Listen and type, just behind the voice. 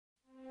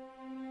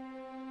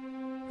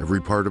Every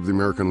part of the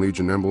American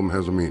Legion emblem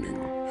has a meaning,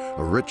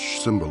 a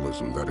rich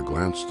symbolism that a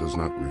glance does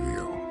not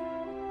reveal.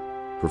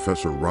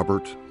 Professor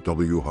Robert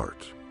W.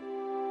 Hart.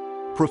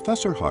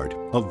 Professor Hart,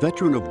 a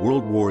veteran of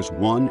World Wars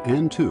I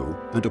and II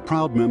and a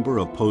proud member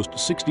of Post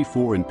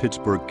 64 in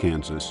Pittsburgh,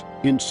 Kansas,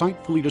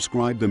 insightfully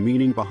described the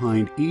meaning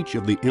behind each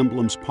of the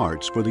emblem's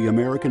parts for the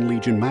American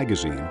Legion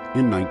magazine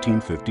in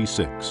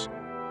 1956.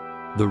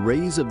 The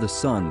rays of the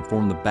sun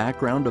form the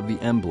background of the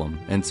emblem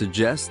and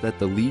suggest that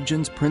the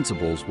Legion's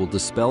principles will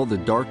dispel the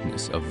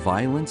darkness of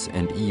violence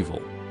and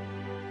evil.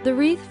 The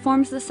wreath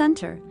forms the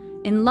center,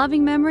 in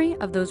loving memory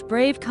of those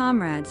brave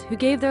comrades who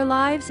gave their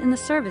lives in the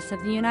service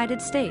of the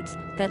United States,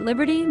 that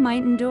liberty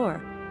might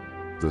endure.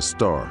 The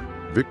star,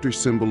 victory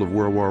symbol of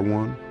World War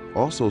I,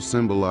 also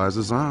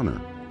symbolizes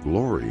honor,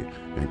 glory,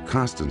 and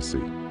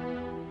constancy.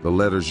 The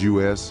letters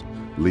U.S.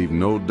 leave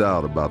no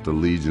doubt about the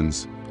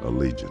Legion's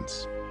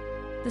allegiance.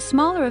 The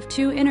smaller of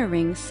two inner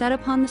rings set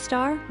upon the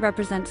star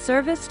represent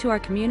service to our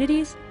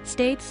communities,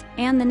 states,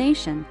 and the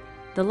nation.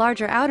 The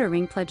larger outer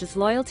ring pledges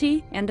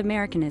loyalty and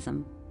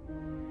Americanism.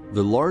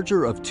 The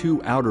larger of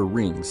two outer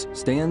rings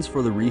stands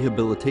for the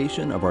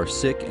rehabilitation of our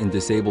sick and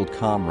disabled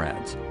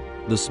comrades.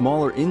 The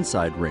smaller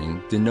inside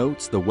ring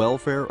denotes the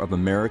welfare of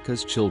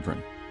America's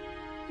children.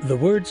 The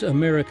words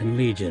American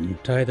Legion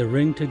tie the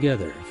ring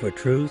together for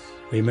truth,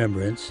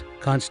 remembrance,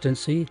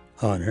 constancy,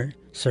 honor,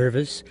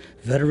 service,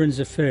 veterans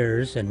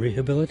affairs and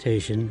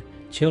rehabilitation,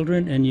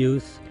 children and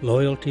youth,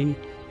 loyalty,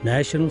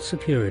 national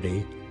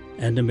security,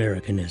 and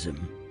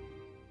Americanism.